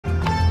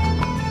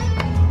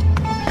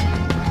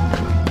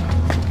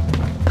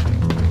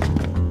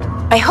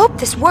I hope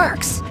this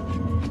works.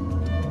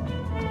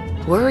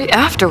 Worry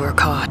after we're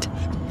caught.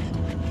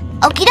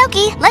 Okie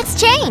dokie,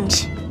 let's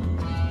change.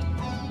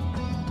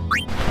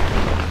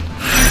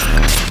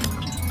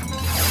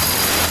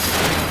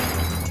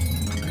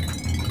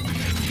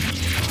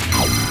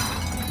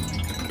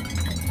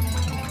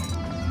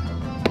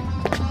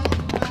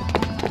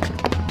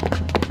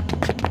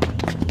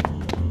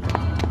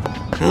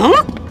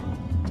 Huh?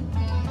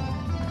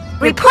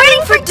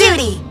 Reporting for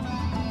duty.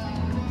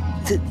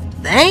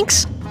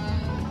 Thanks?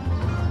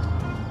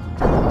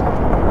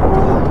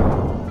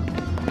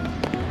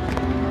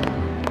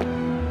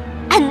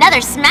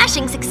 Another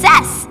smashing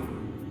success.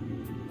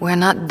 We're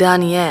not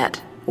done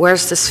yet.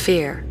 Where's the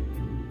sphere?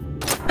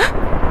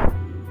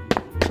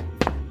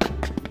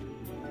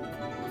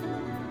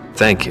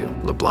 Thank you,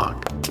 LeBlanc.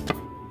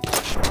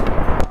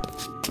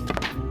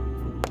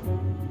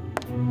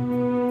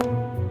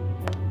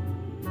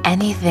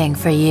 Anything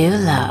for you,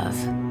 love.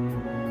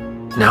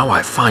 Now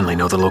I finally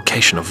know the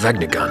location of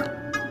Vegnagun.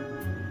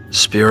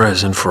 Spira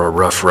is in for a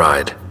rough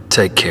ride.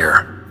 Take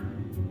care.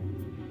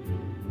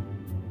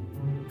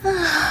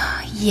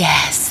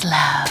 Yes,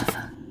 love.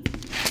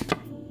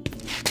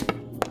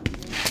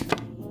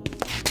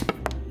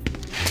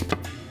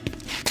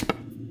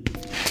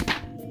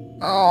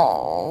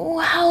 Oh,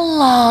 how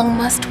long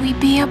must we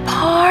be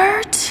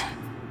apart?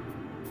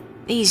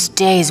 These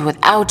days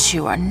without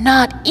you are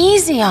not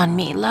easy on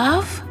me,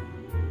 love.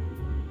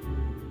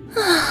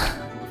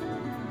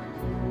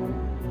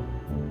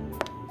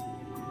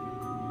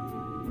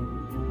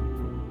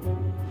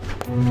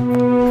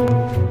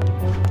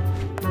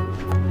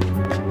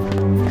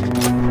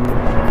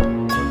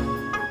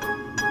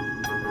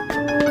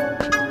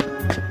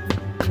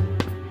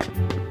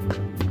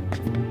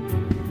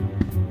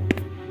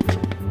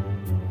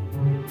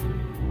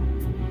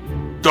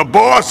 The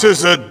boss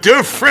is a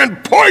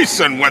different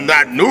person when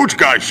that Nuge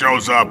guy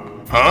shows up,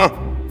 huh?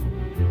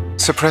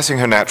 Suppressing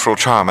her natural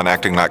charm and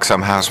acting like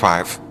some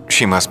housewife,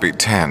 she must be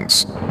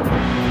tense.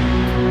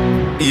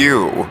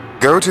 You,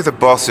 go to the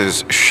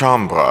boss's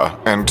chambre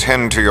and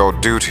tend to your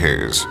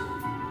duties.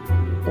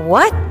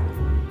 What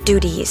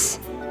duties?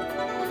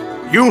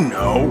 You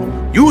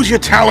know, use your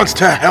talents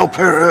to help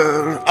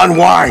her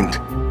unwind.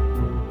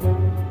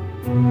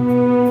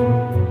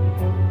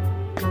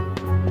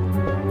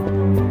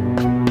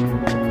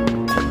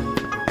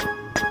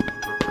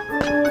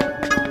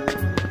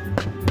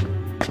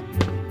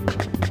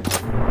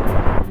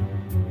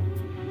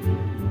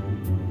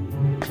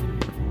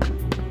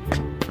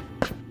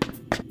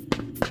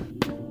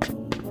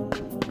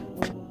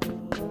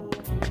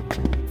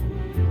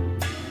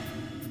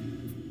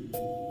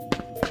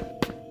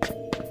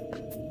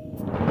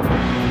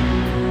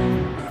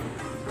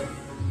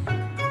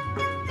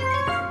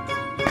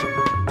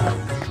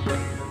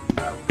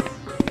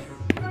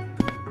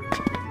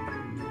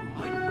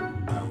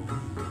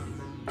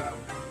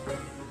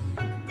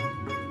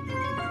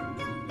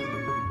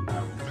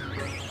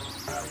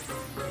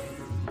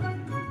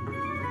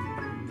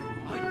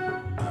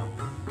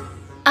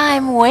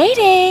 I'm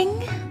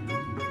waiting.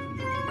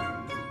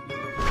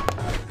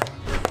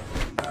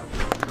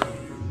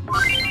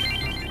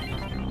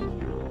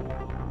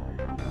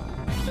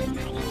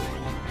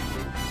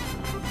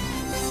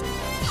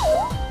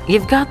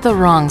 You've got the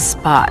wrong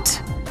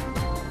spot.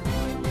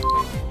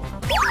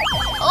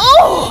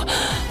 Oh!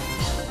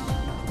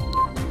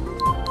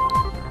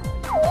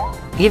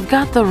 You've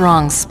got the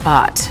wrong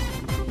spot.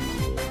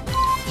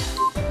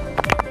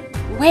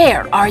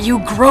 Where are you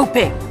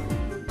groping?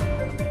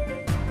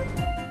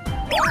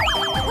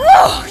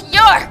 Whoa,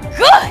 you're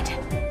good!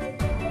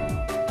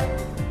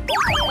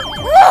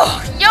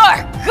 Whoa,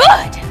 you're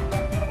good!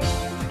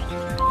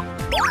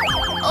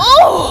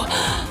 Oh!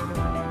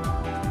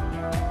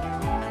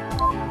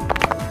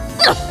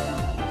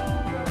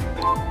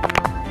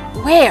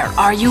 Where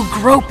are you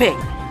groping?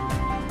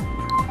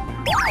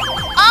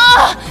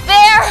 Ah,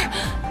 there!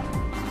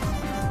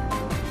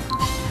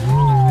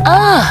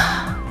 Ah.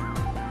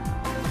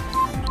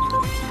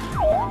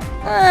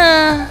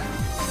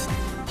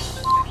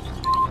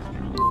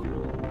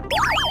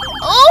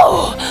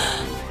 Oh!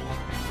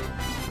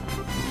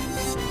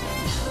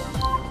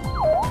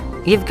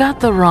 You've got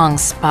the wrong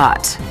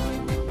spot.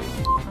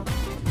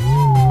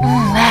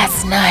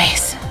 That's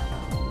nice.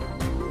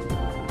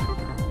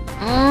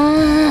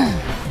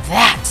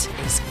 That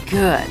is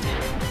good.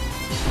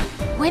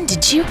 When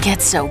did you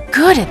get so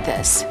good at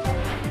this?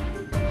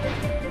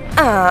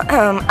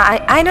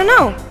 I don't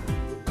know.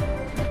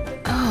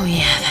 Oh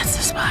yeah, that's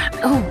the spot.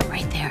 Oh,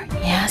 right there.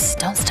 Yes,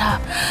 don't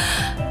stop.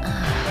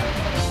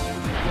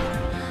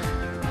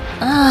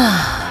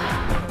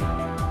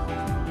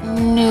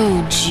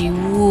 Nuji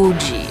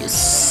Wooji is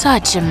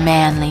such a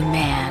manly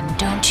man,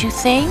 don't you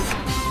think?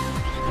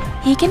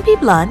 He can be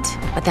blunt,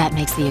 but that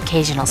makes the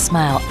occasional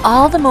smile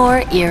all the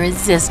more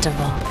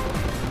irresistible.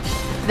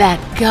 That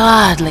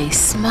godly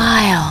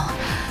smile.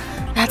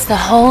 That's the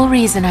whole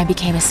reason I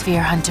became a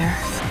sphere hunter.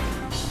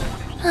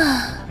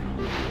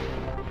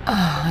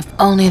 Oh, if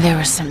only there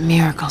was some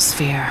miracle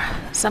sphere.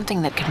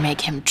 Something that could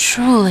make him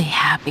truly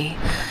happy.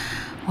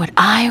 What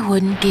I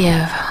wouldn't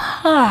give.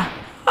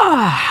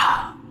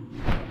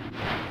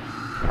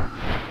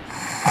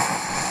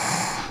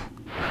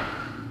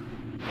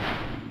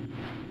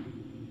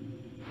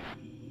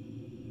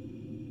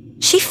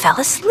 She fell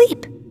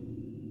asleep.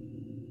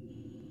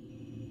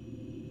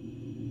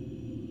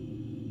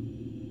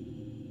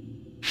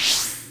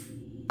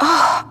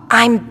 Oh,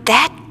 I'm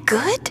that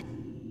good?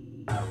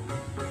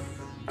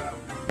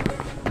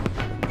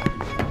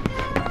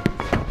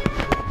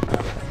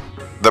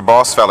 The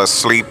boss fell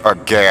asleep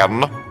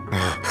again.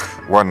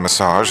 One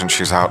massage and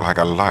she's out like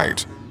a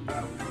light.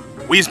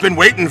 We've been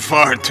waiting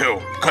for her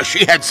to, because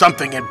she had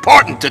something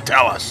important to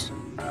tell us.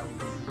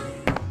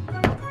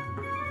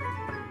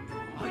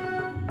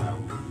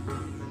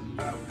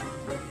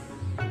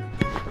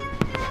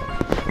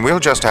 We'll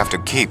just have to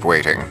keep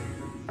waiting.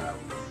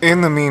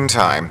 In the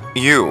meantime,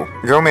 you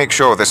go make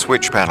sure the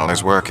switch panel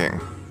is working.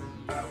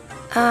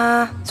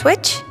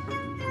 Switch?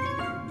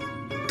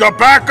 The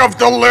back of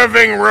the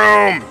living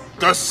room!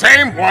 The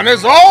same one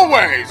as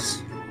always!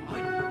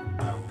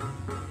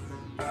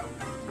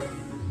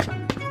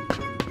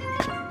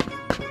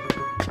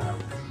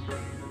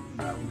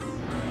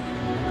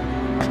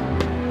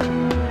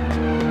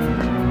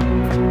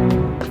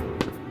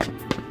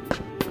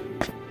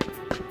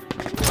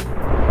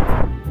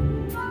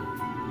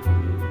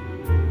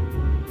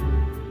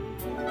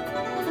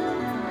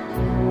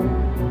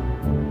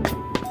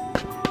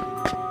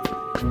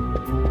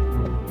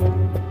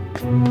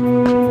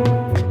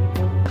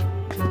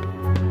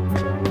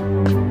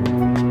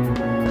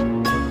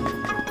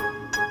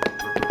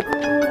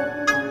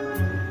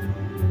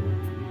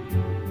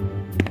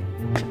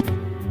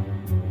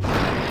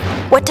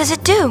 What does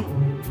it do?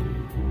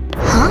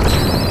 Huh?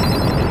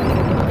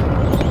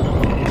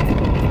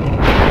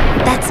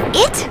 That's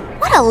it?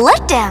 What a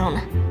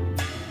letdown!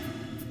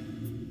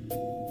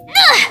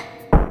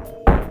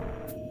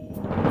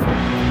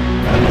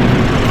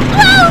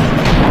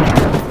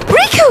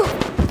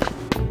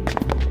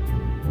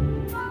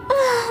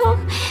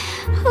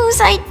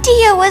 Whose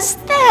idea was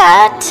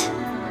that?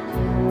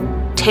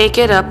 Take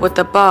it up with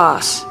the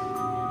boss.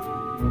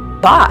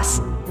 Boss?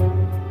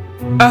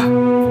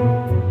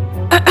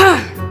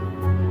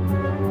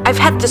 I've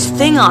had this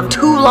thing on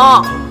too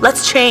long.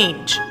 Let's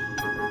change.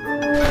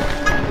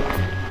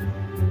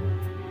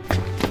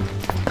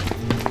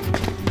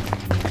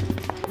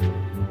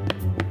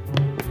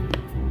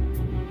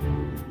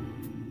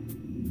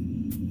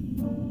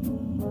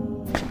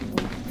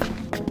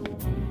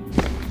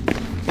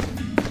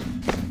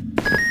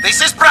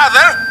 This is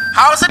brother.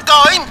 How's it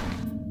going?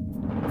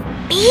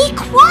 Be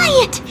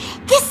quiet!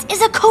 This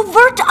is a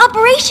covert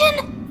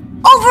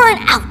operation. Over and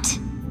out.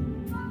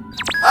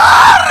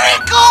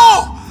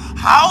 Rico!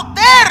 How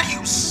dare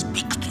you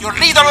speak to your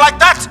leader like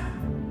that?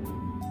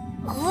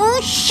 Oh,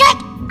 shut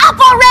up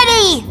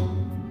already!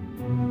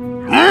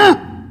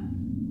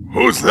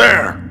 Who's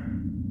there?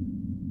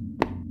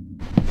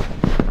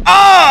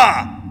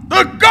 Ah!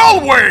 The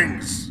gull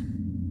wings!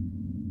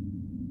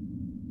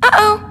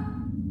 Uh-oh.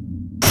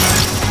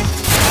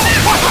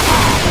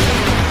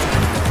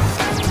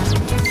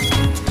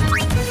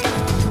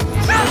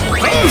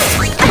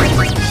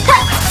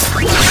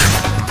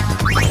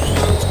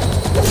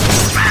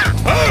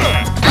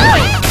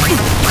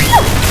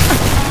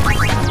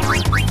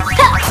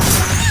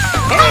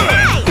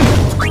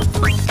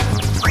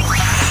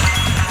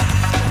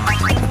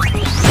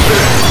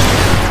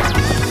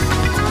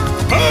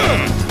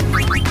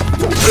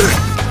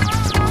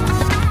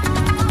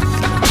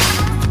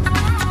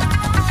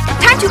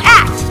 Time to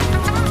act!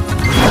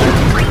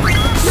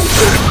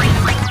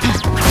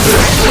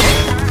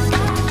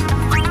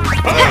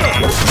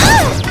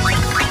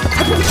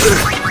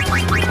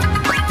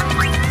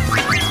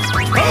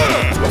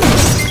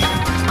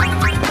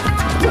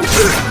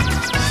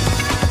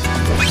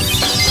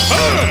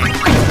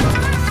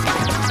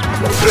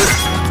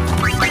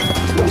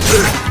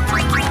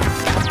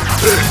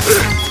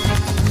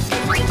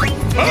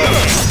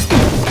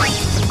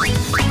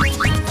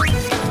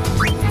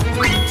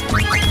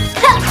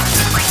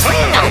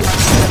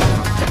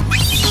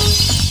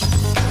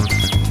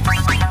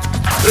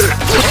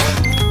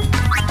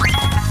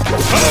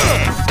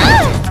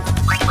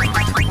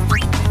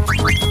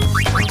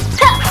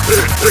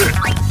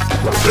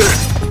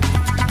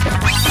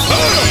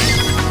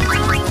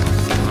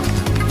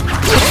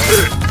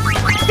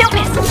 Don't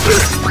miss!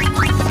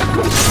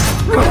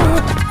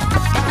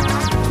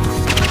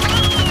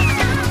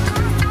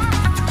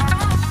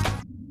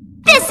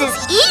 This is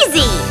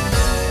easy!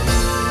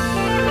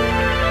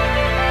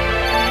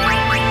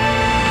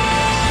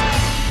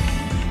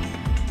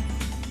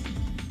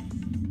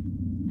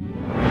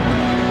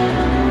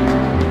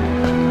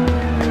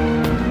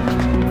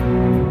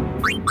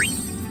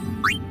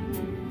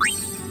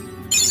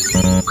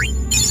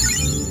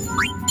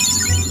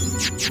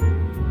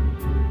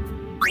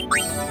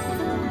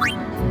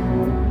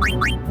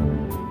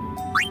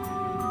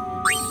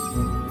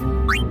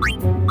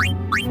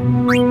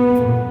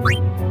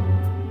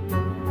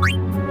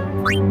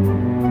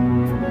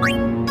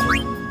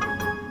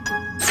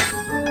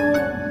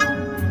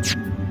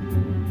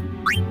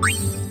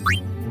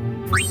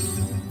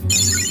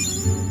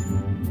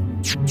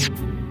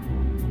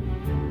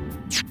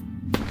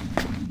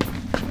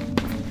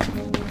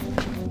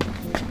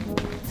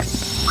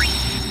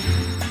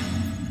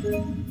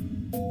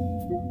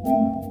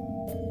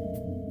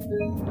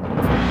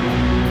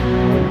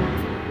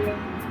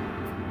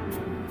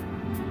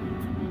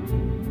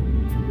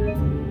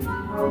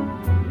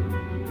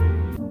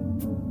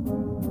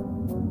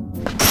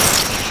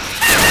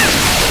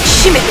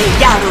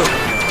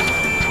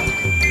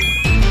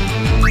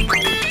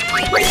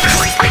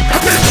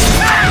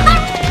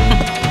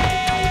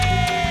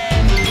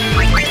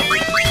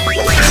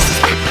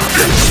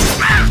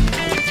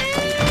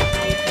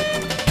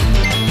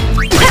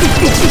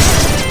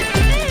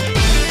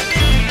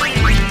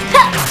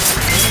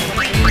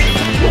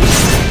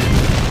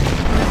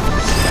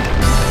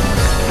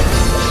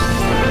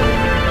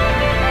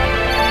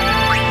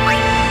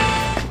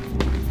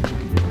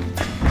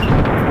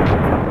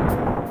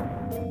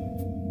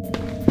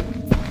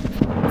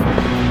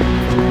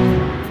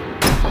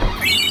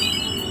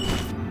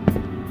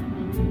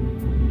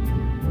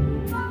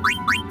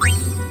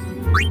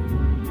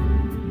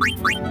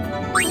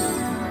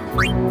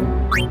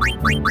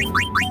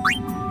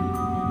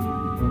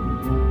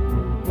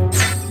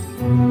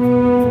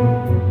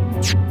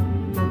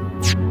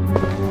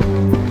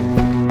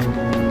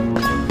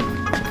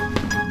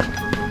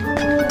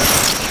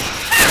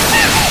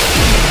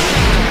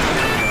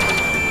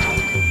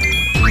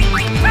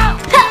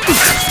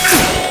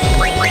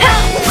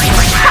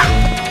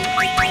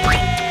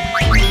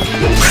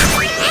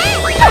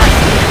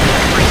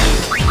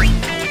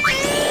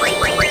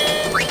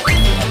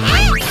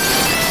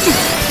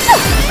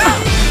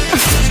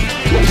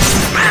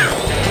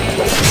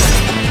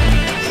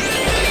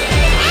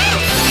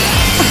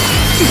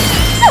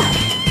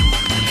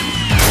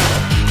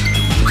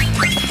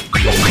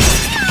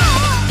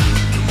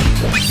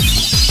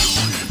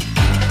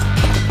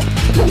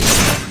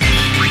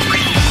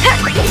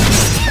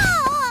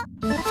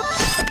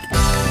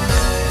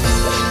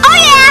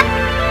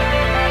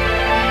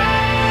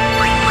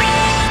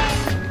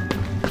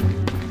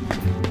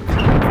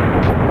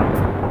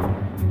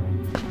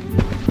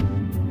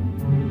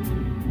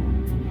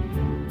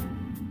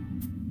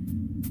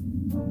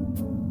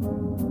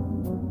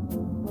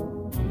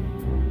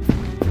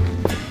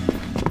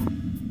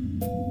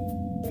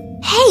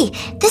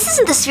 This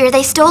isn't the sphere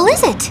they stole,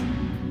 is it?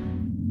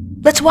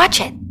 Let's watch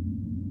it.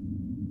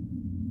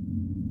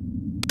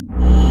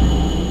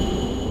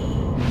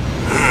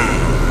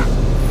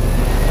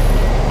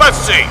 Let's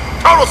see.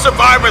 Total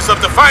survivors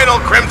of the final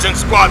Crimson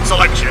Squad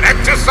selection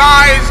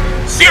exercise: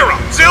 0,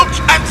 zilch,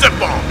 and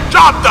zipball.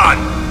 Job done.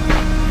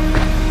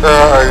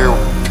 You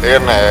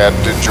pinhead,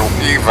 did you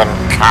even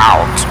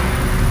count?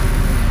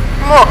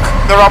 Look,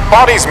 there are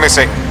bodies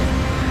missing.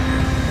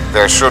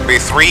 There should be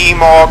 3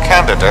 more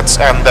candidates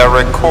and their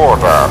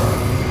recorder.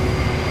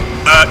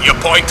 Your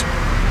point?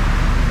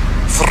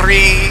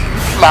 3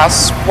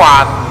 plus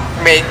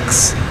 1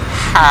 makes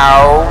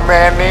how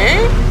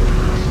many?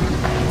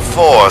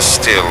 4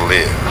 still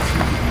live.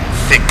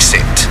 Fix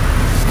it.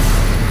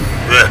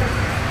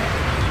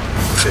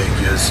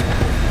 Figures.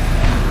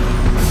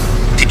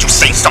 Did you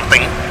say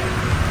something?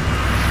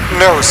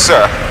 No,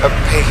 sir.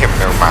 Pay him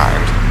no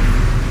mind.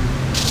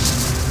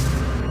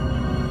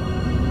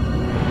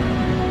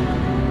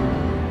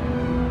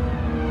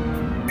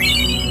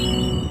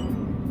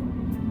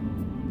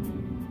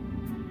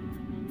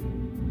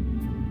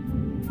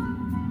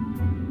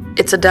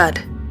 It's a dud.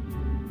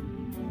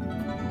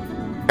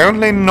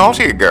 Only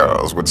naughty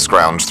girls would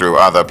scrounge through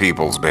other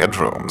people's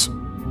bedrooms.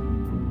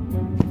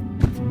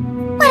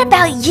 What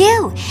about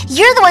you?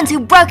 You're the ones who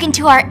broke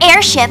into our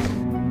airship.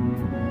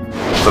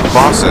 The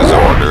boss's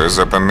orders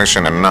are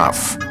permission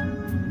enough.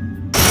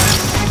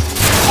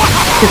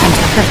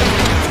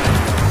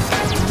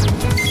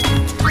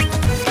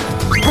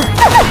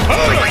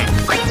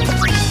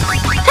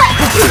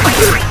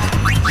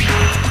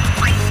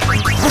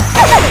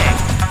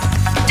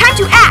 Time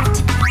to act!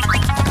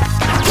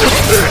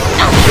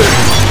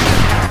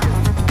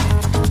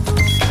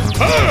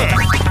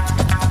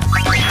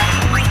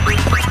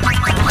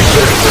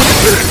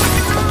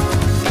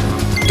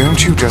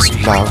 Don't you just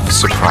love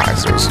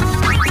surprises?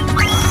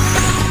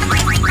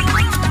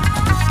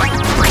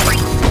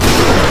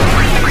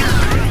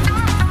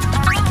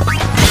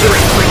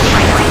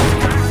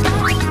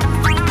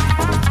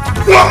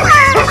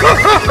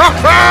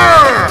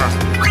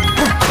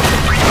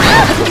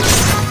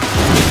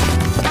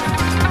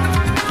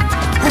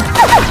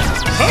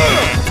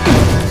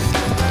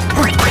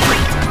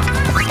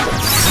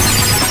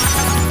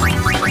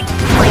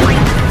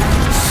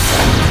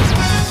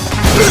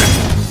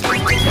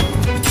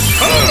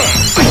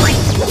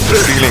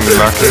 Feeling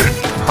lucky,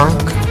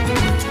 punk?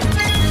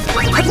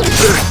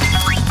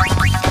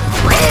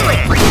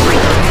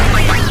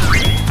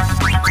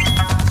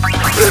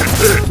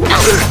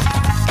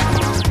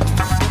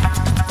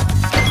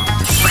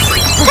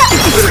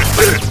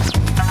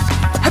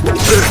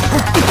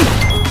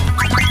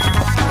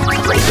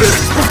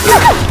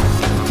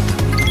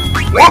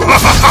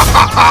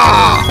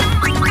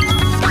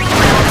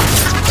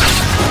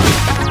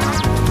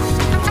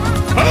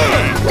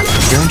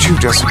 Don't you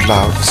just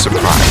love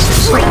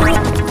surprises?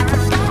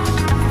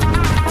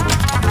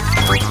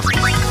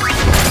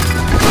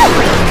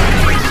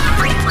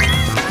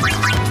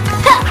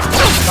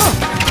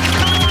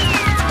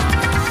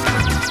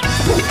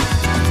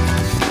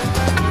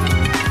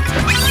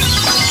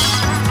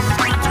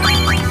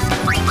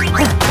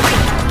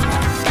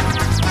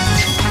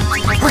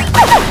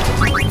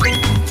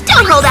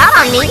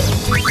 on me.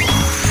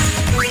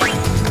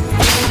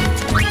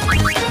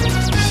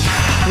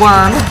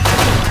 Worm.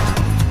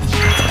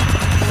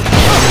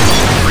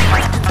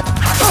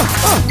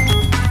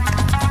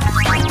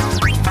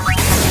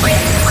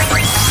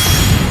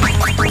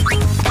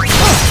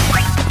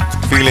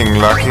 Feeling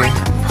lucky,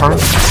 huh?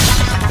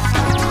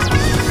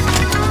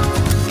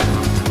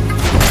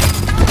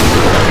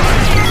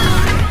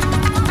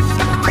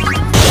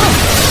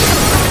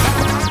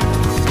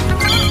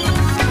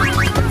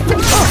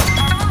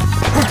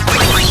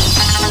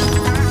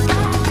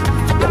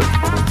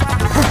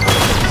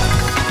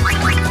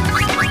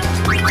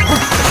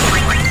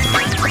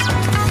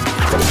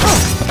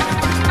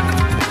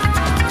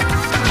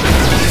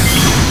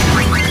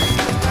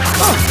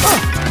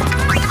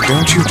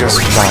 Don't you just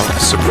love a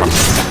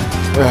surprise?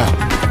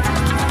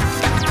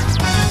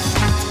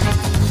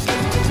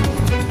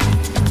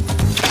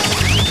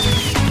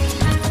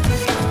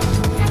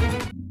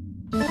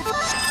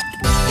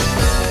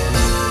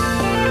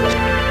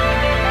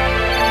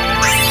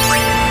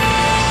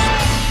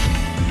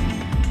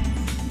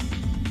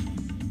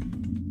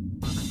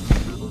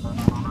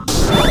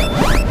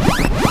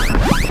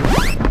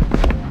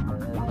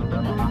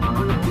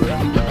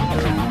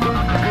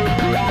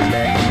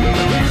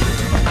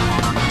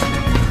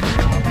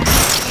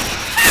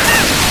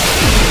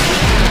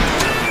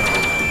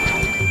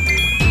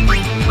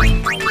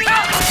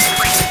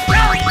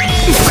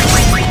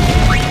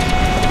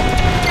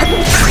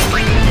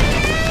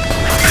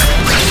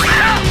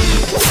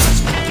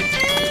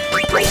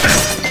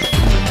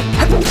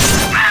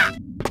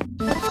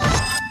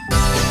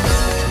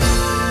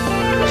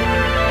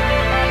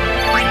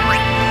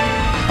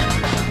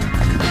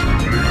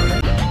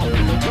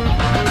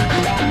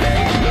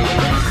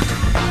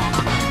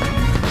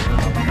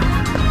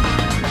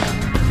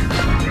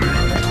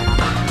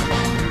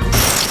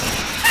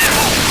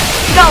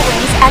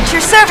 At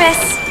your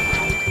service.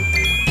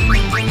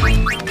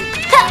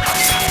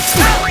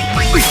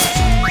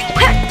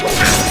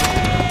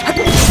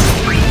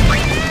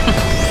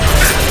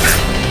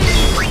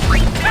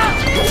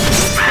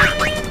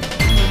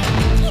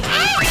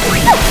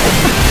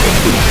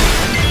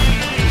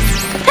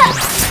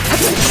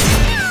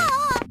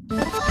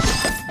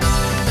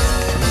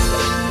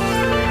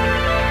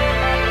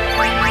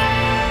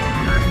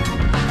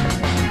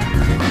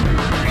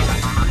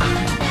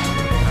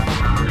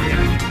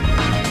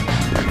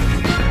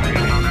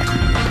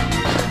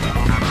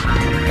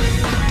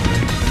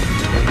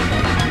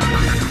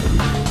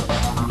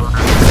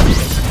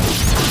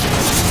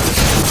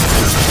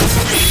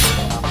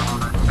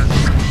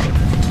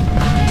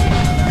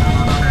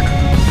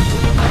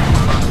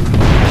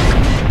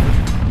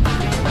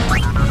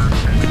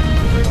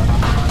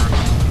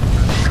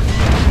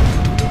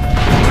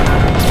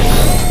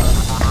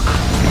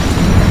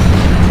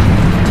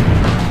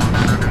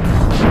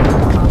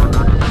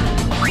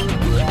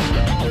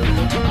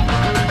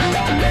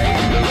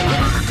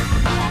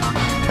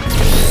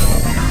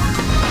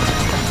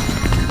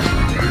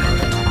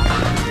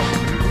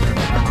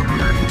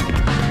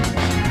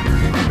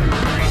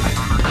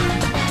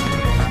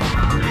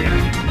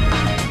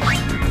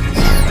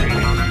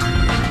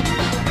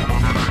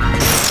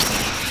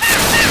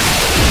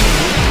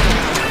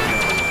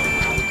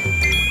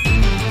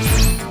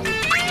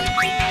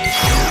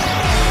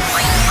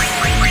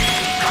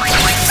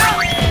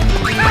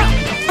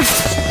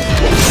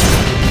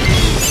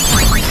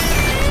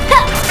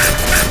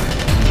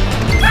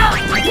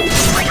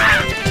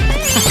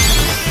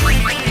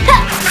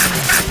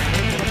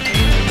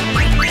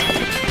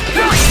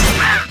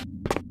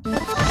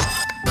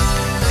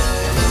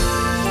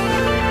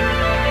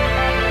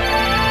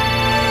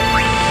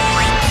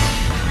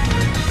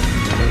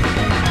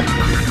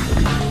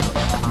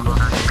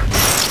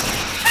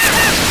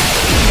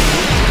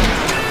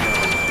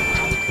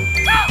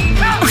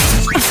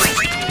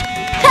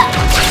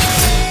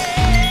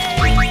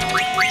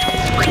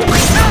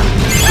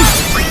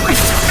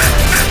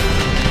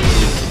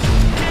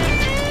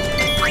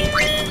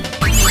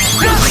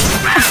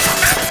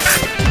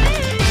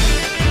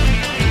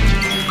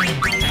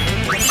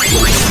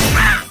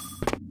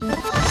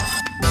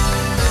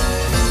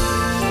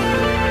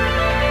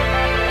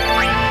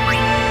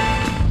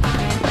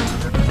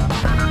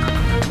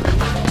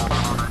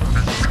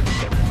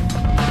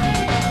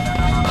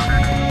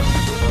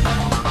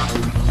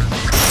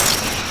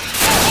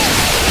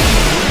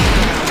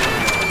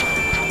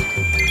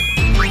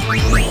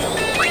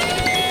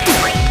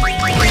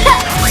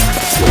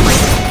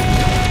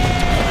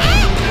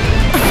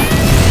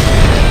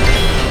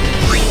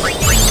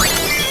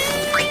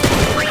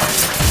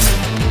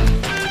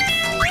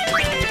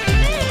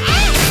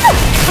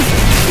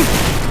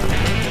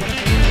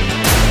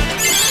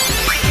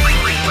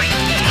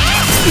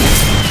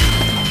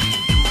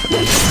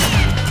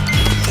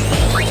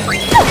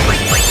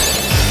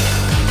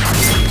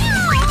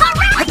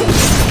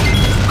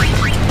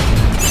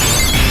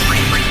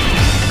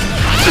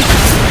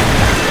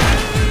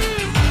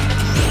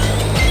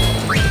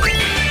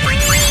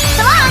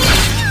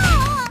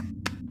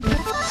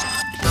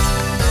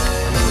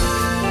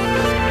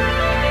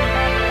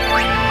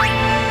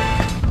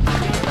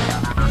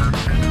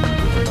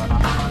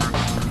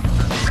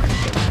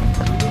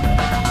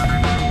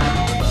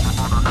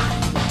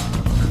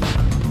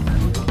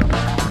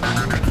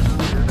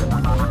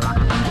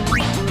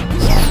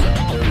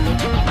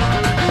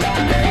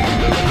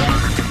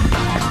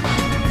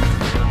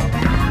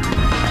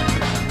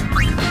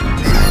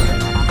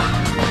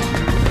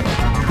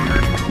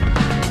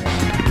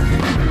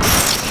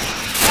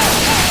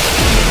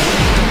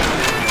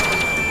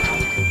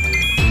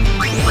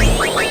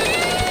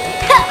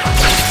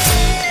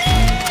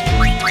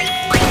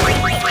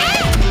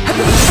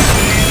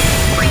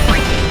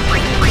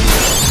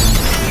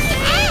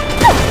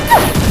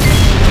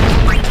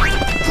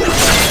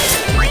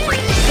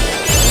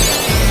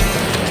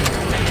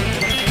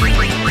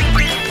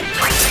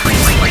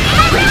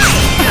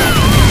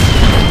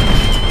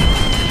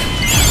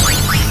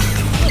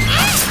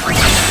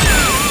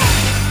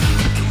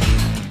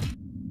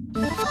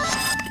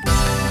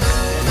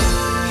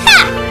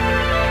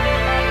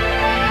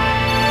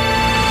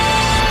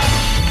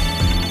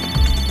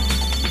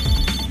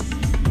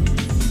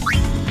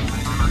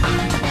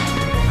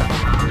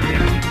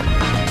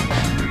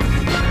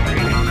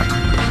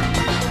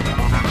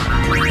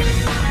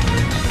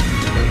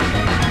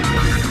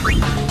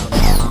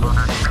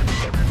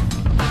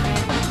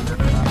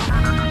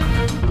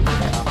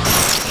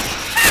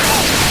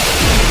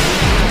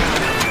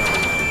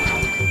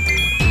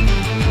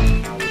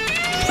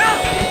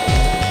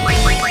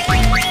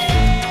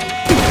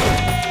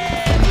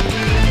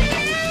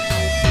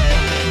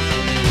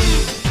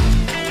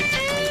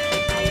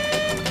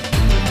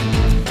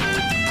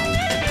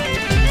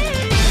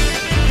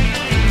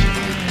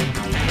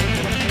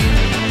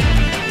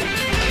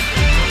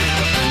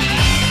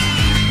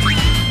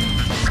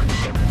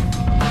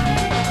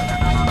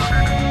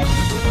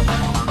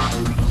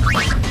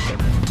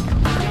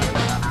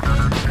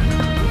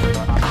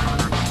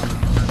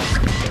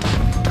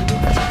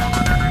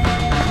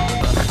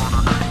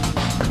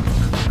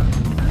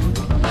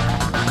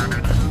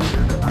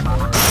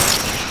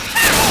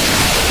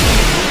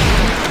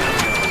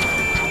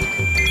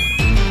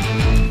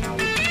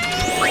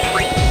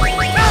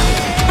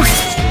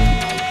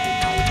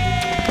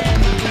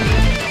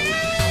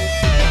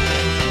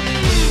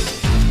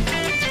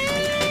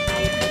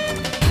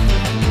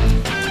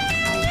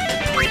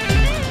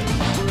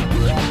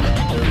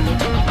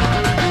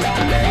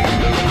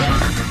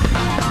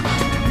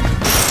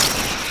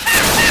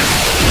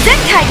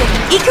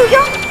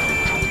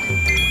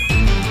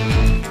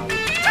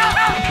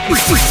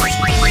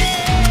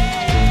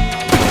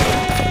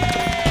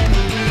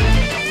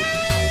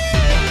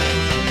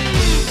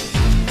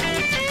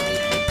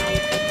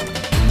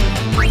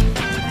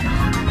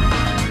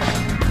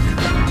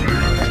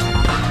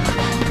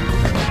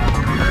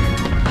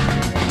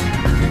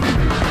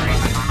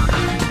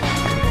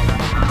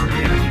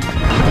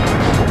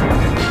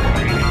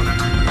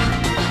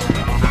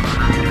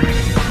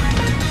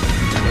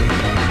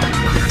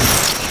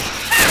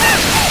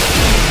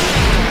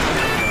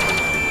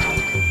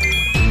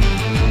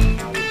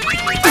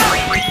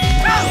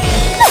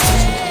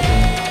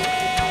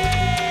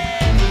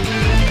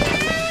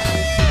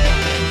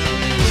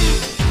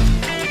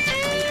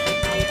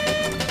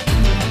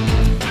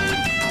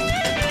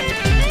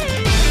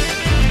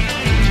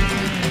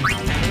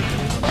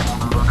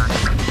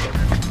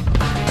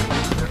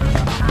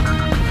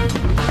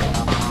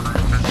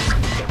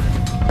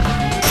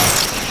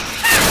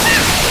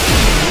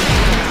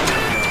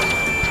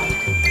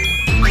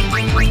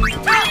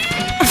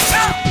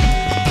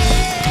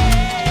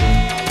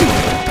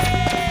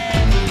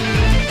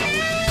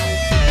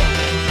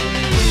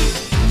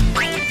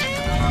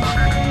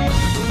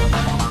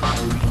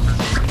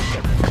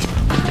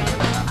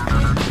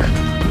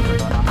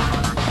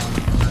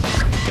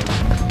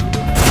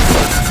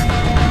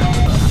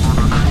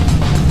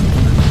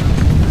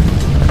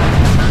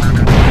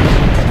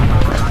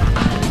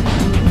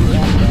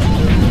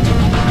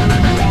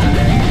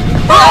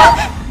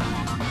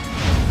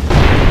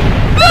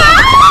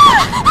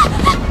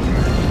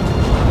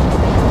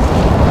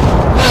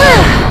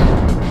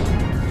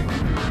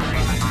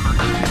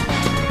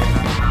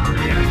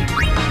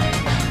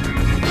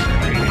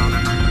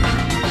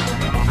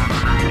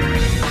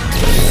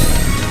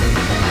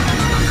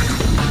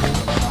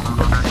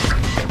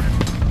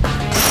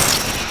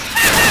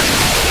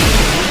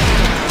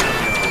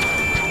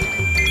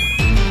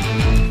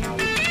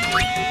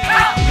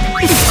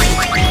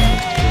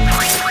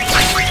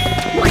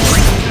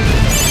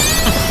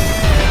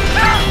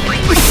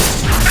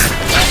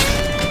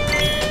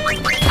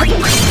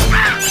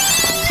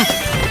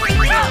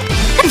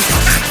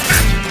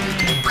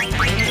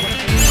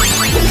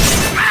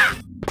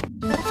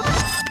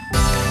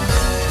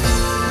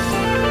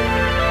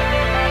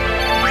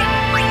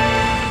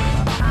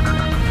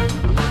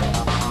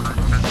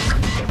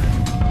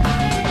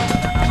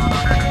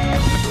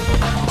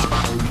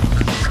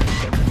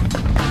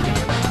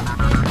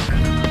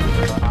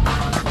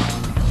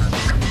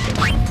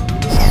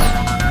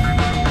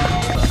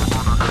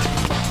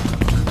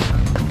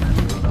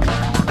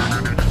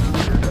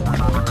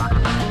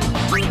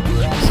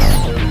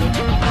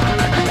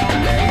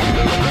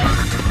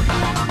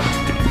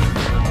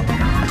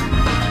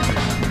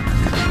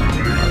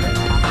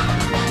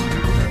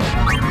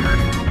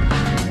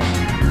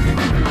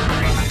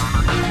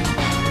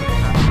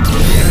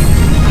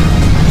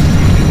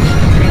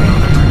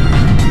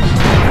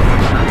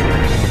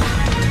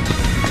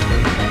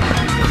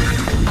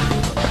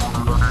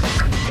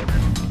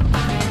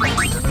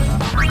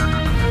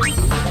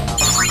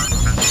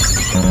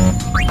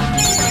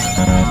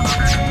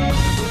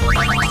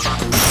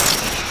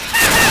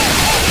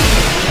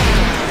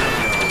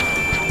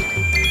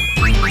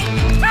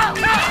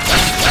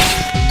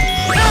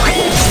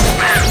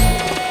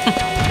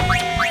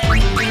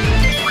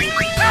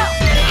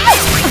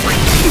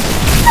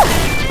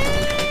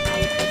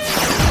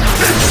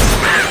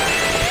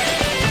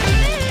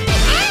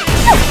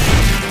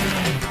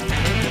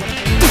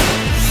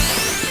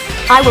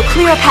 I will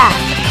clear a path.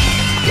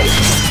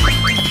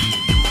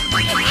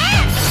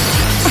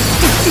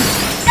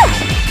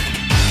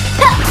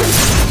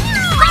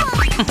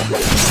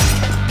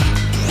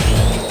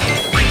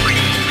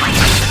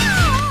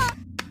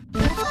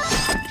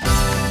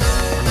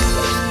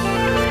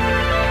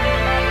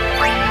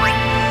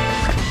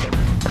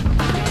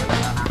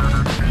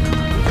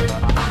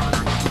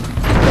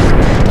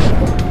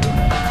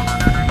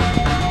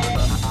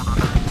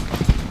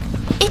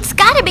 It's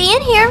gotta be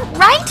in here,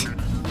 right?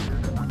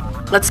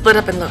 Let's split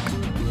up and look.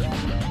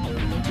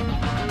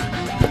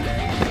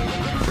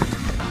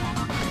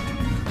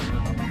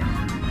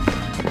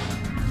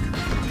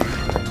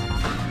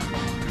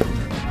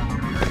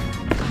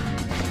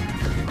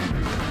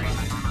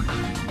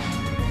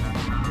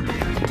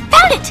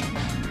 Found it!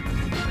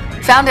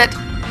 Found it.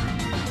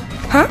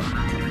 Huh?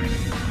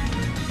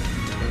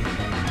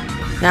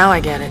 Now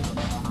I get it.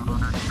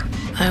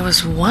 I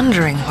was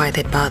wondering why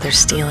they'd bother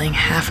stealing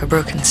half a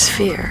broken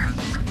sphere.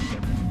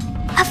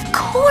 Of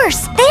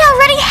course! They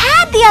already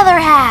had the other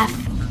half!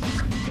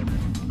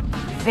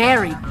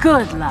 Very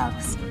good,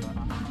 loves.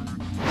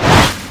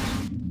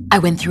 I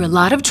went through a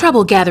lot of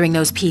trouble gathering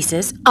those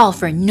pieces, all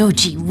for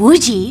Noogie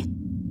Woogie.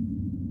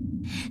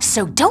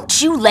 So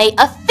don't you lay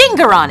a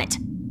finger on it!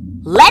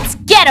 Let's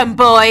get 'em,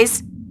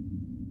 boys!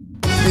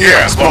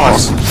 Yes,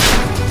 boss.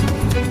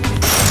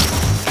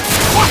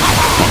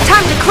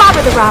 Time to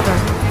clobber the robber.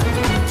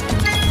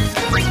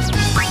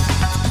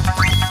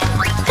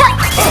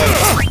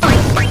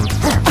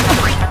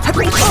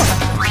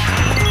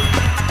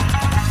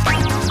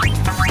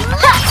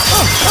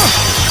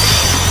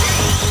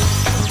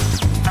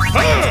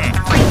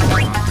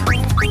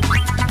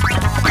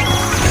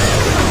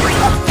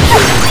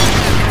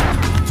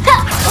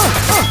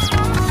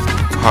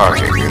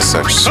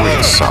 such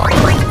sweet sorrow.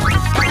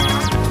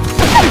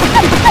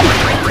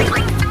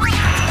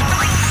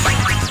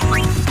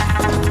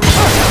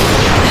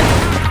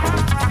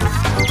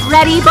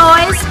 Ready,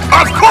 boys?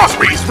 Of course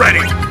we's ready!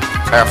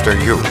 After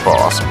you,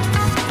 boss.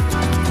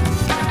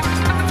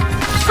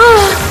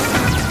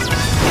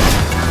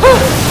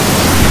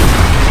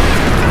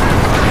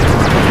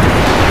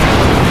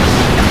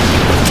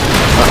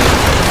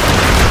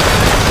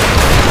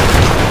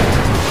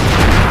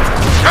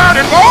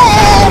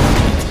 Cannonball!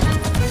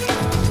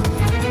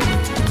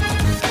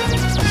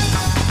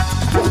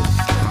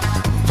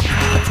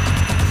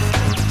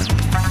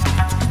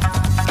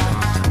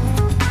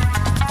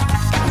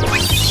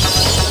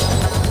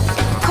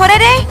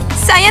 Korere,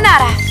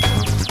 sayonara.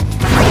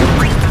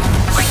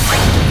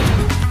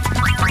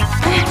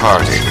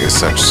 Parting is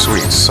such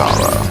sweet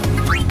sorrow.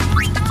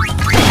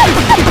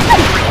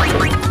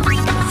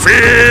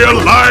 Feel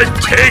like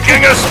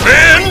taking a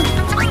spin?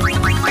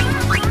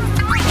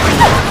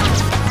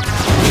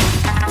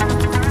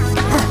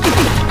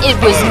 It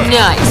was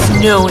nice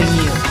knowing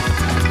you.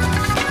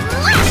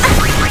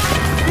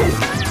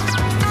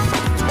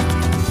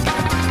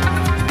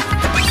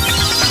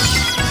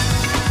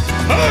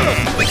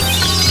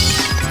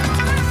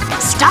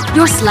 Stop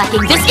your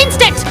slacking this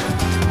instant!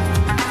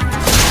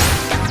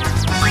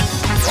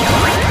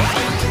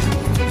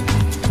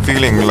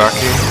 Feeling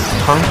lucky,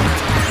 punk?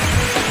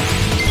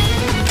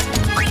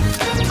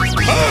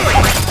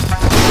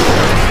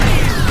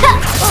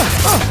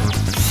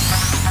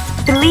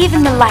 Believe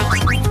in the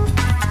light.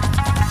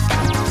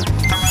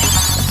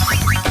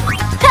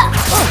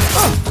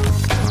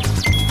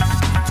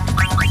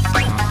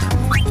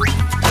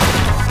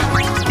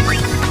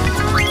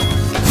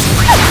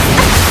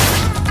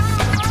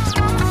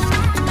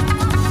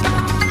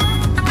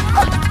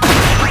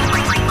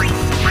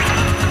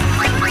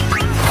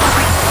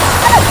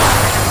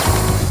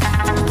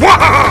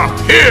 Wahaha!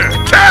 Here,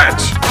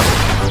 catch!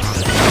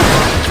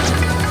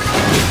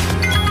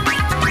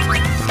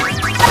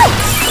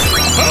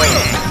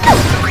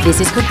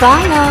 This is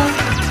goodbye now.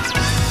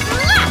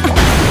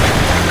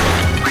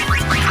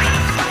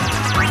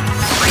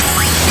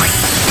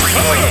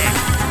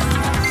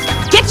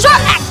 Get your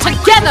act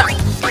together!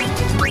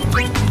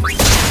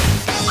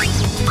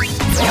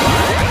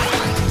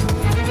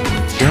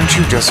 Don't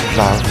you just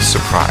love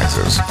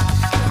surprises?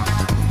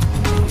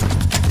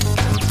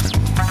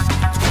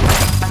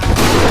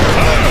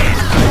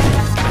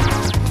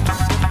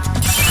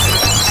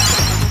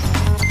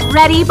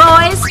 Ready,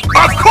 boys?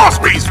 Of course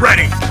we's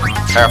ready!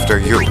 After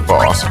you,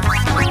 boss.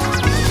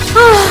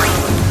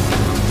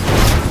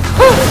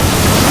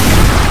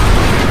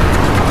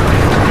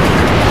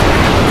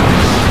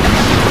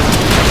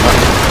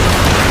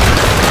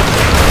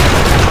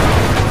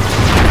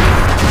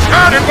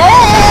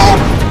 Cannonball!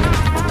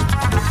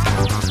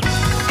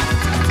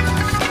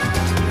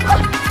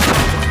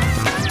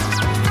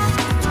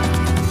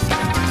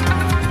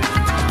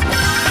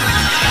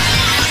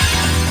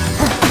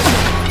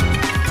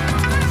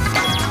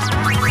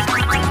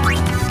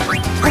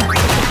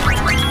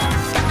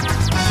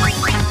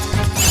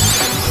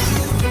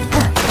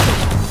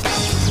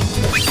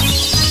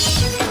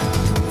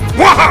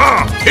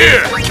 Wahaha!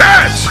 Here,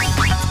 catch!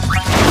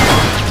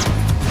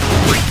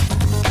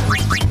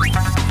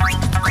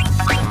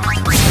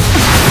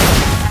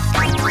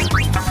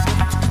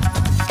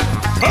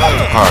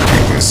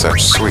 Parting is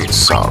such sweet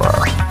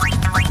sorrow.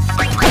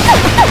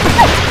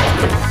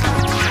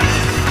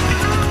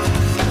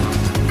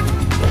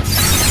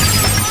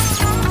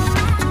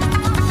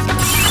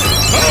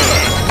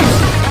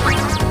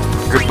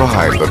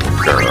 Goodbye, little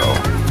girl.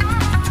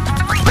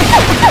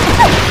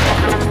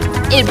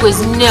 It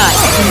was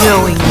nice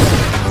knowing you.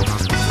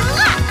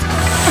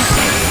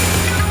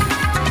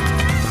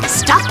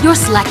 Stop your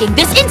slacking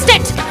this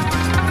instant!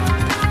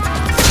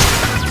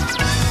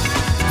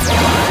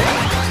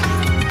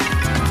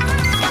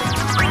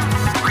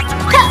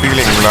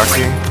 Feeling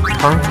lucky,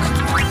 punk?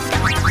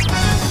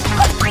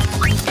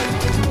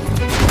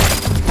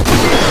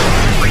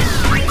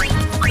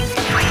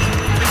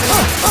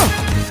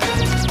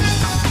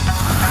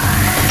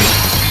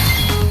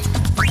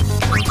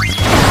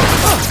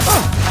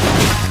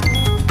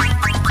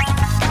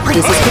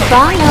 This is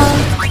goodbye now.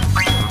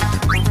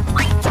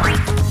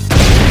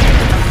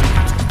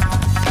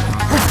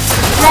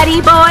 Ready,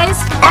 boys?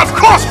 Of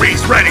course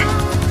we's ready!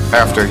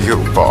 After you,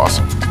 boss.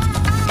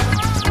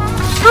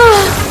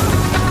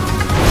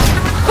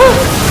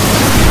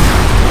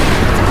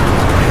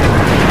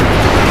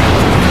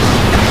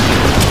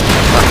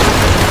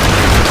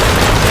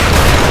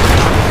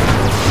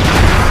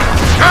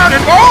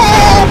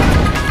 Cannonball!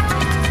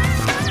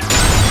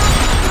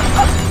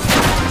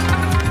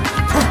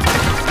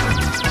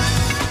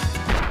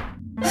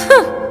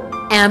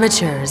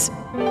 Amateurs.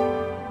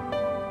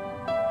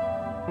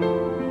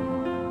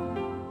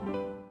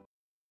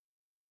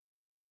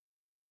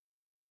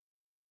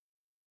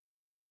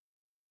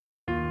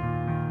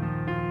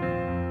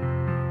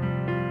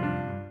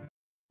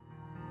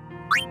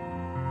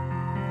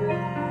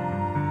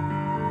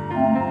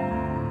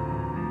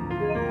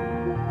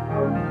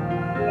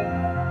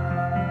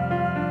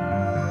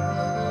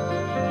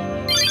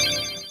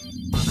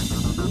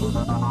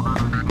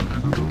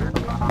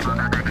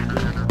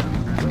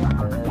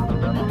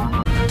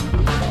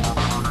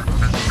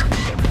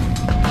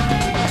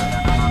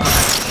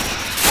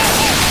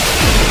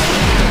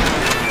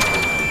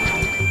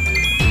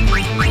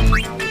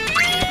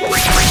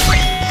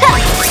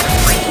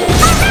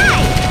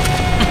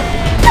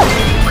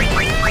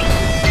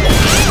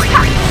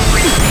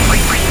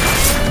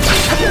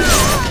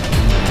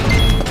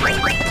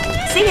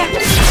 See ya.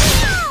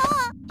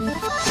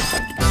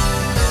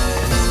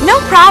 No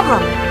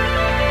problem.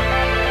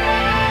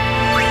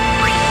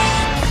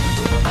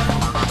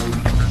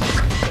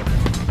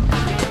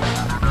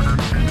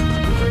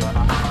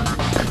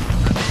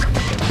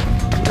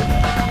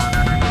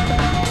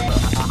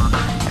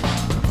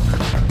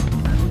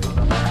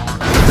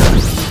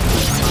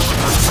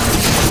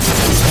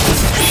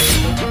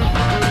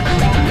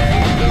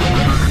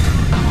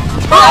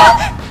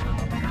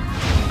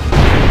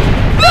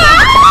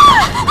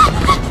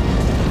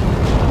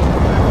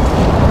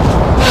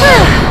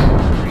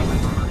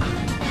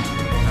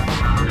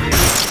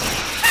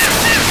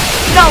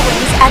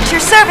 Always at your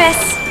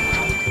service.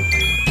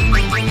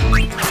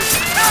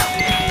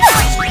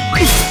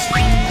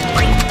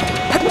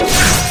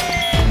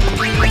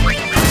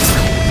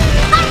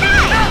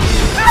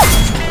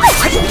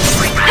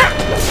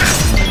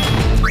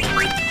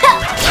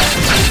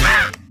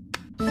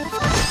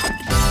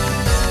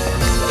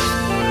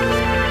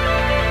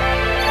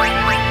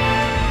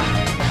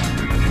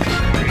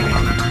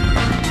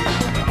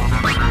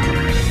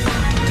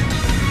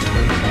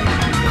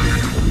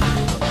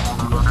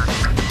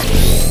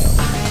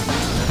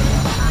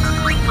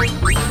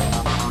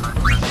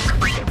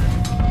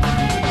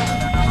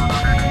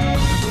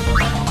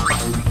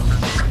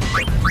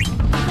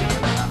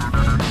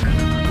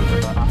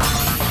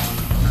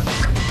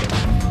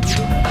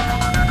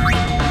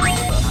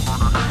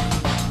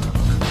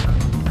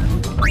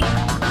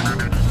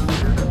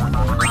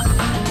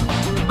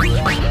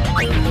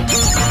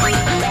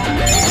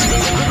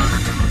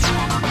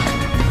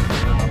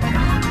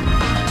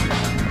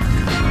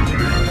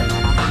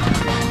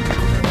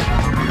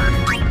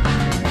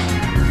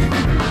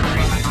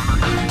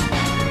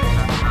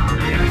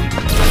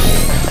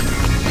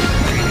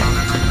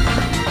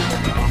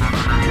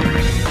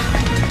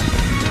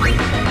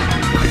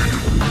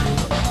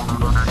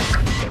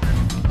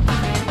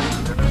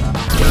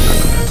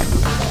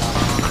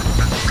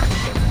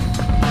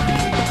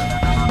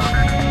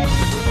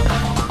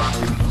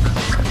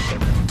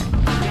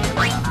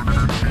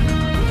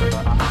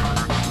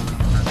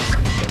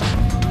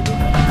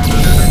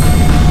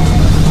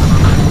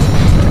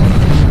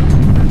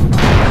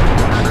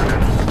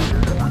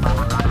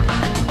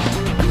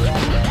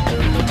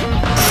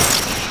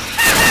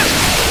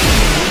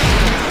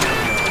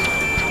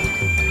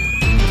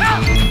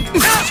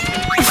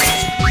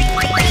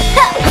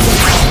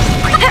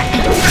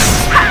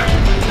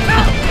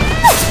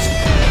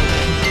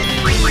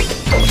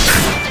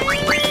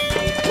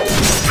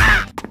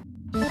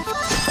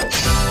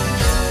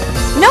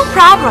 No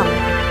problem.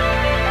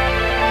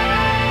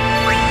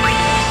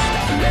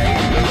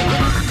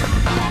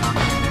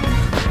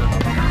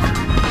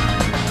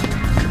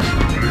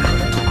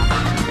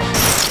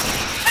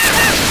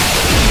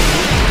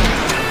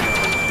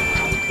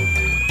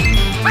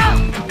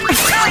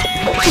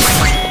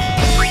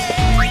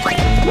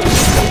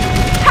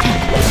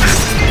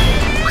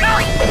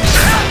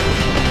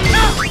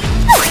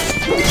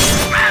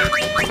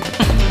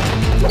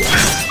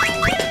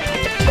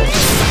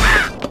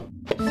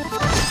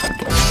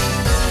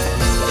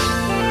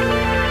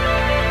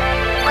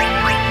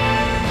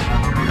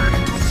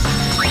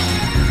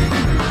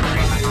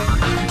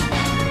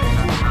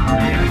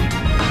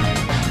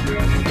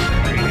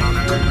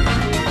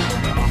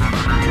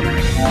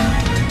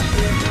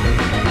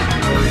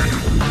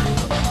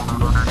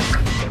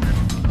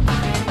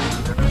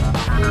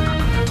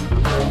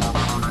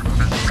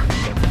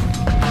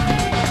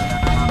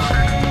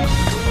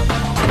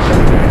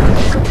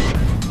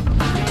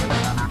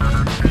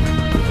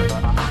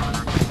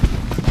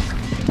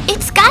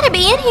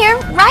 Be in here,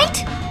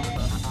 right?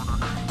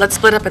 Let's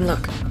split up and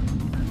look.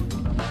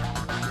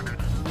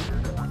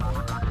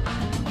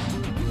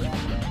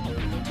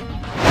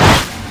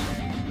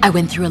 I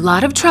went through a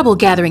lot of trouble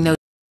gathering those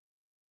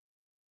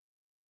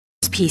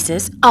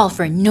pieces, all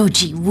for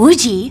Noogie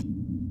Woogie.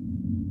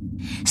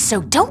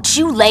 So don't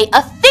you lay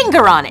a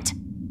finger on it.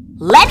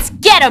 Let's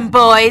get 'em,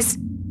 boys!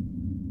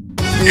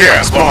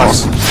 Yes,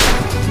 boss.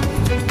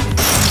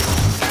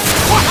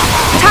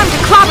 Time to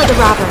clobber the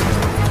robber.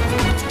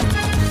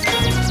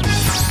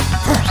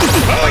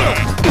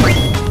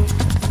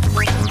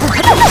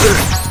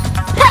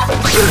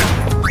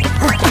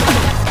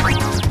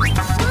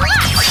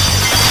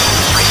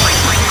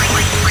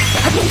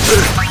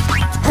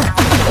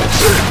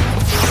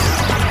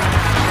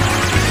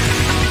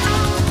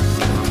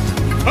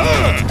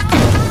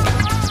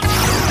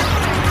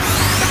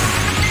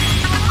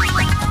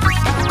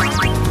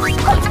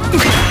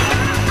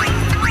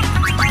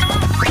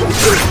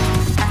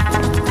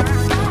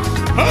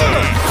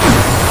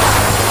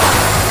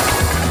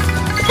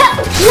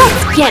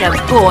 Get 'em,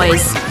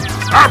 boys.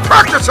 Our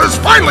practice is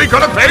finally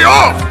gonna pay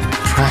off!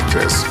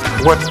 Practice?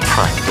 What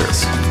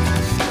practice?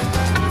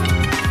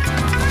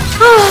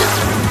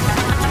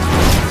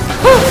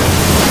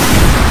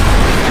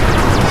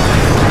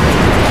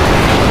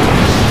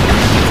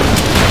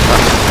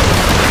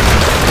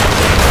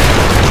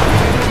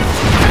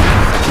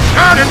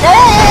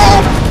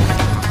 Cannonball!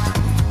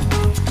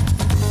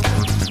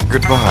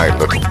 Goodbye,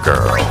 little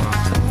girl.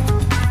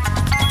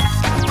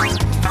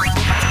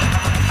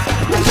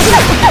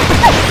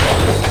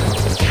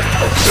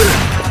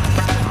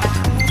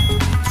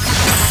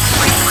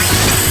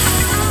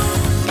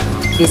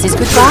 This is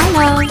goodbye,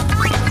 love.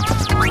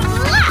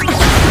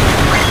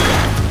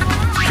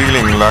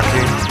 Feeling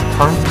lucky,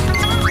 punk?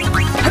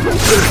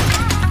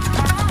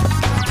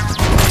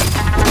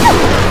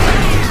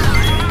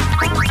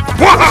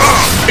 Waha!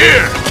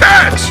 Here,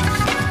 catch!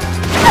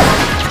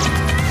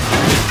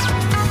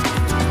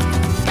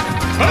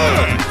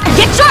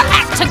 Get your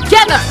act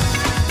together!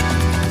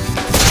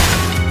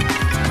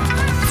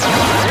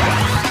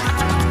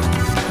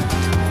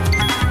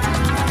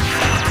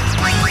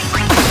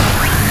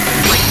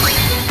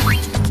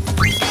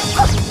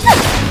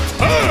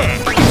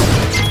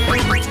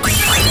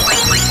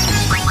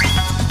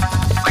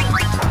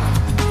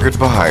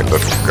 Goodbye,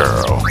 little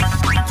girl.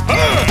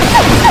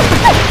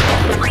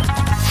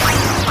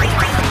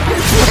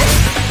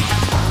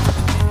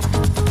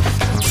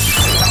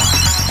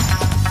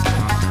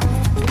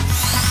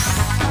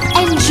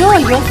 Enjoy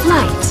your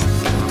flight.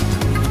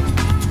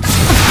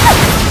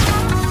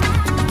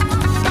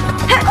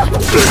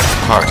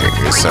 Parting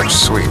is such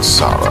sweet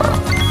sorrow.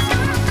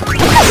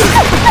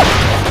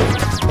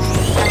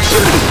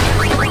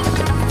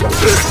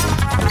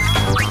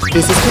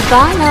 This is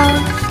goodbye,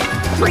 love.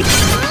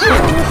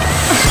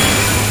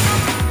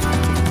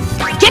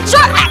 Get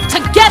your act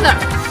together!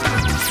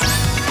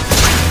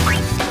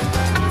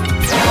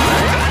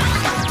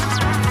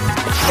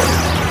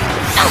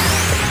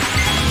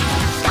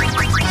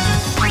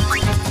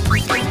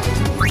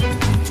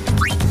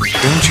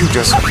 Don't you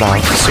just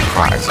love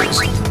surprises?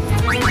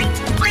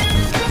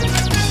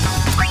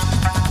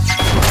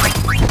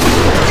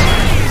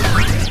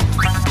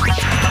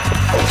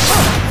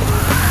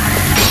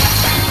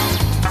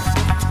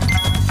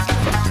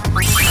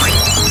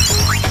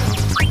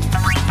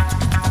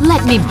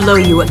 Let me blow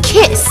you a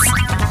kiss.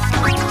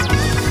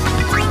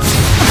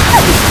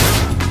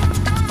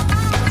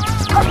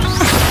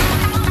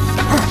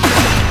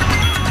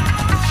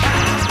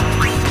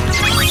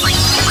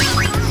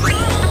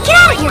 Get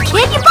out of here,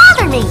 kid! You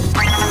bother me!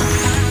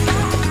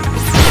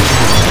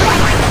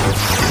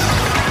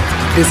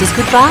 This is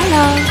goodbye,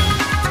 love.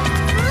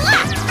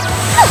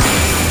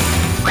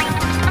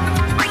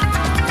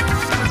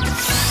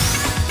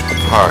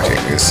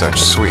 Parting is such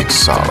sweet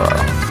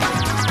sorrow.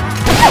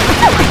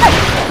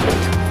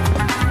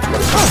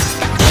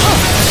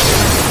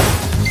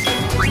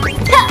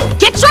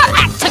 Get your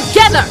act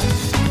together!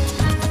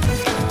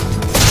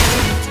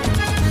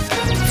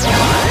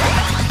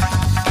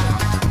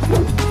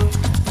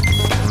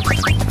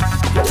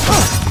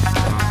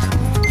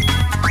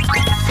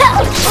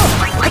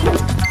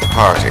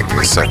 Parting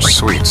is such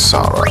sweet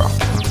sorrow.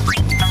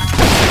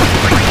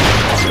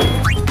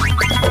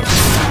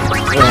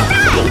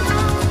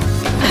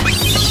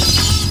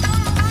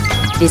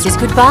 This is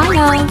goodbye,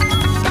 love.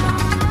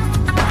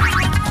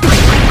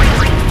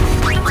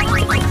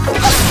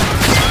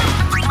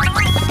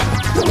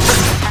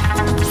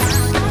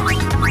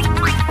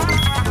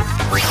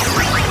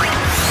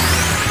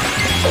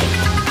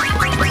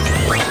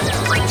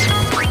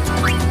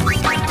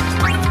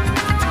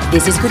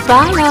 This is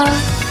goodbye,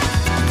 love.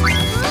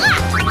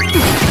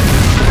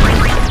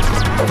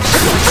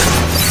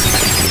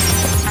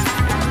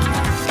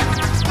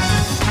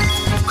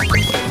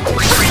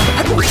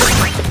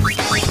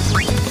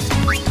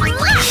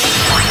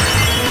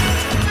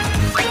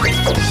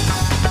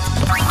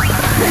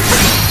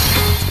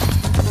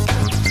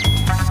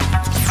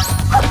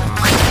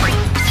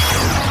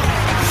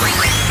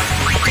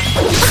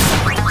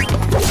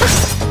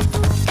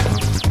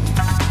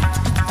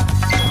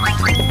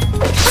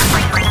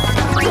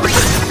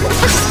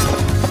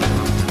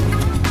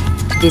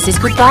 This is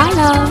goodbye,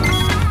 love.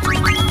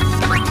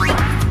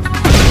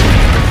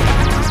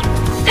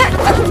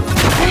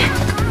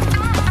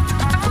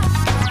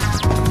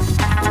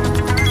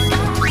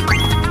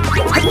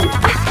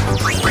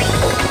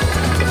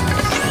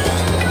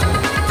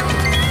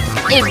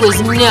 It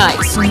was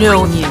nice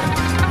knowing you.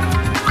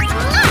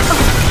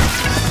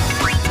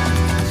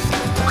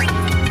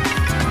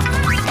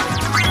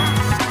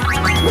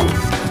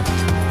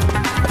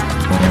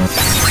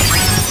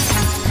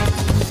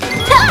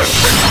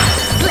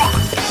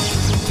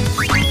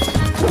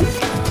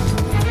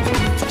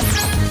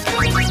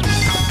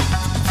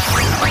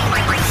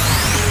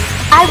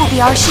 I will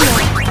be our shield.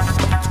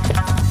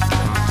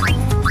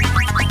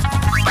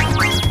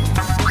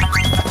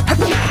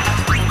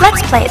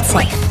 Let's play it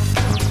safe.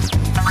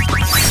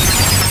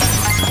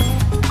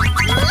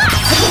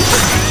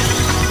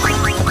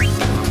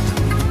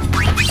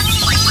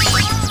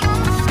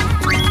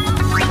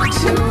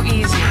 Too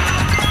easy.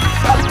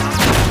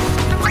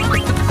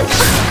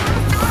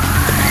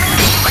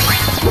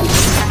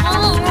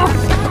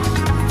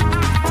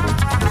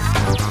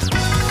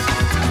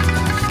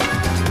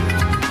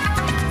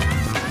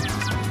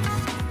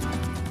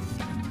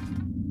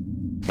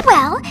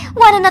 Well,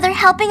 want another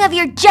helping of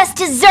your just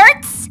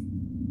desserts?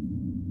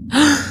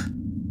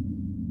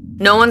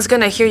 No one's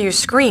gonna hear you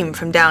scream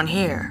from down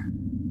here.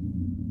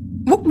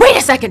 Wait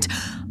a second!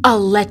 I'll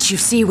let you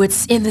see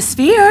what's in the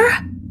sphere.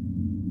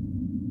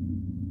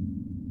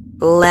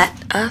 Let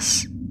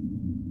us?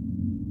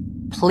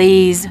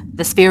 Please,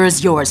 the sphere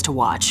is yours to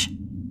watch.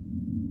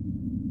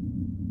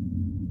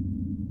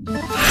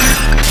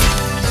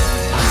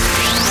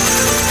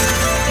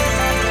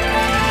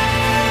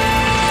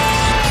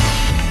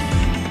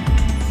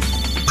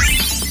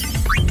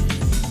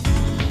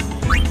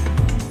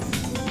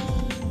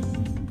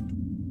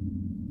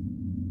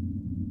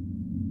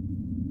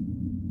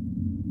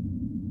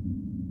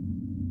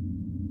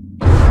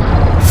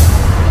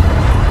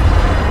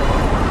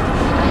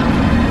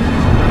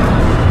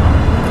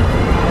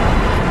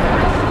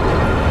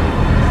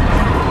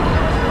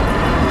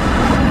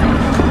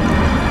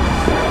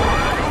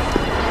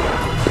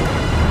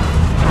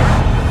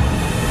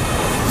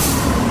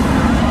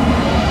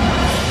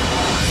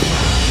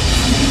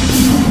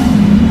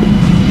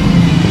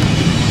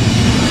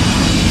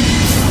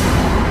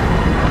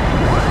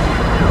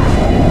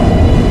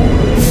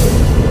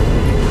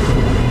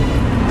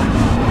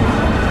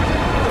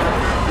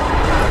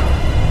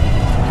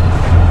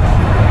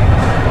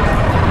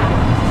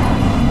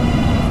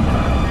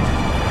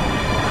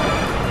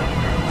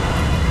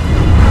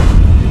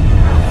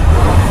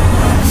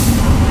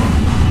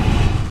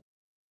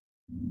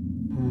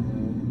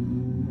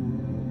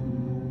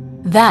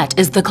 That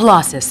is the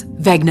Colossus,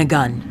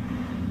 Vegnagun.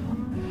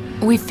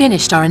 We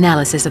finished our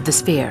analysis of the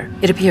sphere.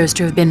 It appears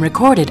to have been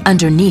recorded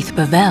underneath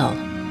Bavel.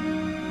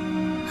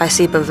 I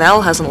see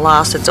Bavel hasn't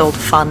lost its old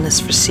fondness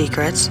for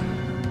secrets.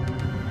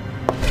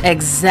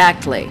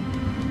 Exactly.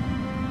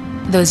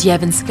 Those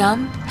Yevon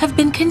scum have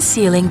been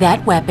concealing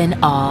that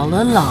weapon all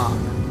along.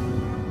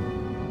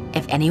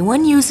 If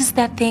anyone uses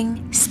that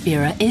thing,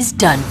 Spira is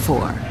done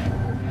for.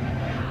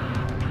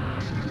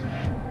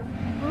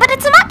 But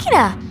it's a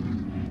machina!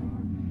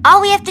 All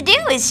we have to do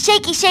is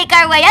shake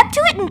our way up to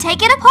it and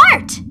take it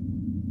apart.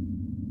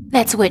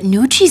 That's what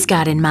Nucci's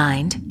got in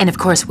mind. And of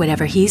course,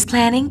 whatever he's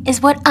planning is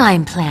what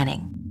I'm planning.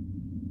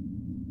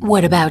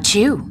 What about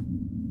you?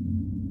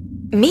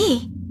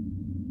 Me?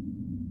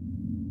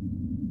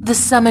 The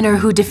summoner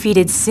who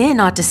defeated Sin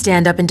ought to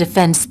stand up and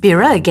defend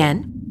Spira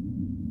again.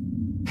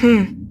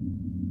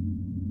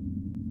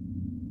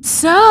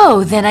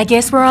 So, then I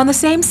guess we're on the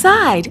same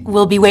side.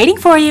 We'll be waiting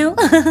for you.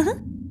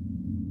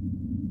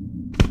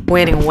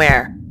 Waiting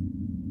where?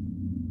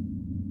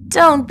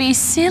 Don't be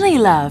silly,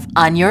 love.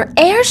 On your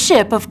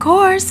airship, of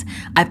course.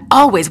 I've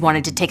always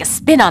wanted to take a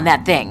spin on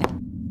that thing.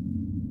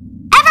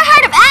 Ever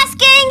heard of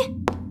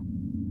asking?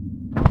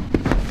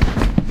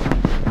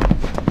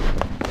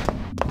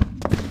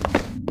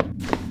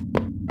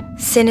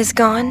 Sin is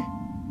gone.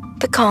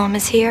 The calm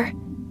is here.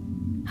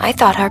 I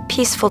thought our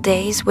peaceful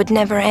days would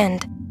never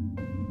end.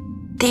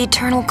 The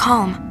eternal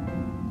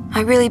calm.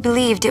 I really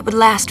believed it would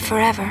last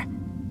forever.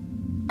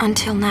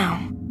 Until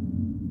now.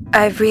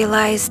 I've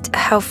realized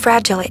how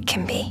fragile it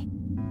can be.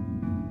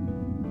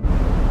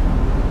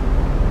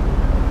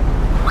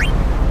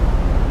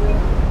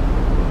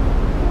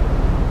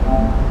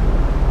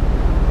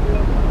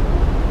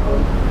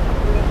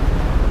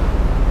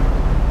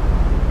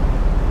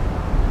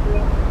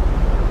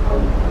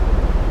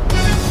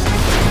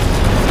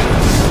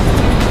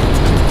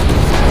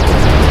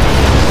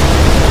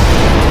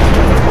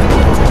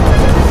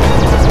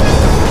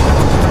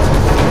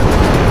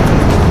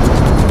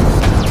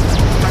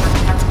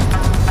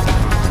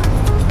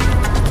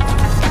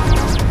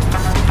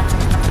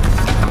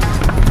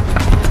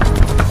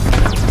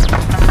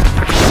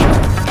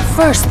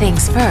 First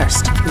things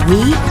first,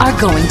 we are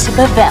going to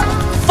Bavel.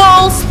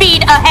 Full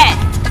speed ahead!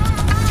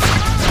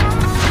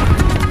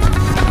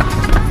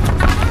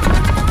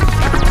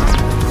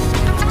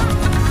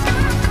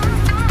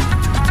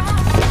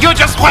 You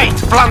just wait,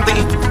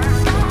 Blondie!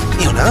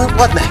 You know,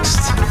 what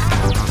next?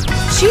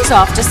 She's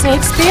off to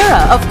save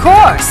Spira, of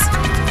course!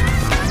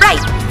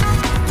 Right!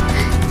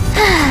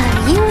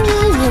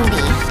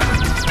 Uni.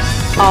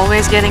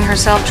 Always getting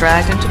herself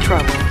dragged into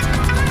trouble.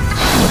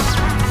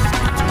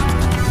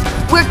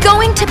 We're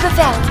going to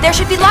Bavel. There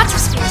should be lots of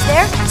spheres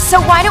there, so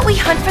why don't we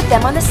hunt for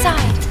them on the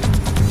side?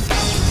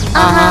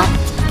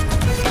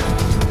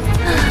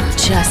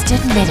 Just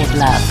admit it,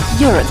 love.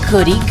 You're a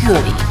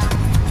goody-goody.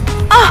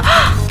 Ah!